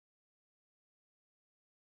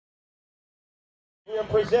We are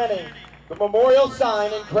presenting the memorial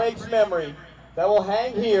sign in Greg's memory that will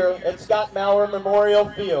hang here at Scott Maurer Memorial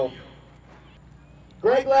Field.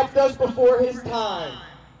 Greg left us before his time,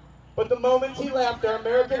 but the moments he left our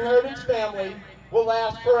American Heritage family will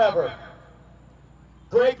last forever.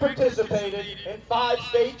 Greg participated in 5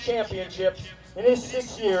 state championships in his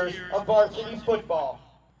 6 years of varsity football.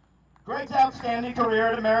 Greg's outstanding career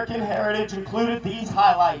at American Heritage included these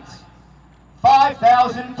highlights: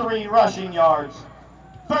 5,003 rushing yards,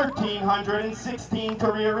 1,316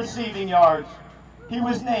 career receiving yards. He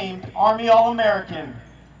was named Army All-American.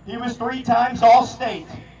 He was 3 times All-State,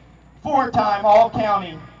 4-time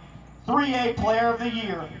All-County, 3A Player of the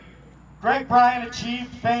Year. Greg Bryant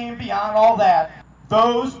achieved fame beyond all that.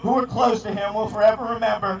 Those who are close to him will forever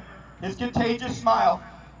remember his contagious smile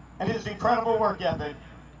and his incredible work ethic.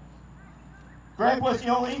 Greg was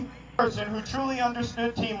the only person who truly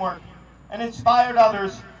understood teamwork and inspired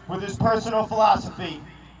others with his personal philosophy.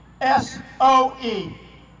 SOE,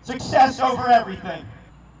 success over everything.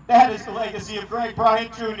 That is the legacy of Greg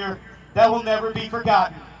Bryant Jr. that will never be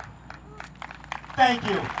forgotten. Thank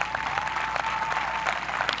you.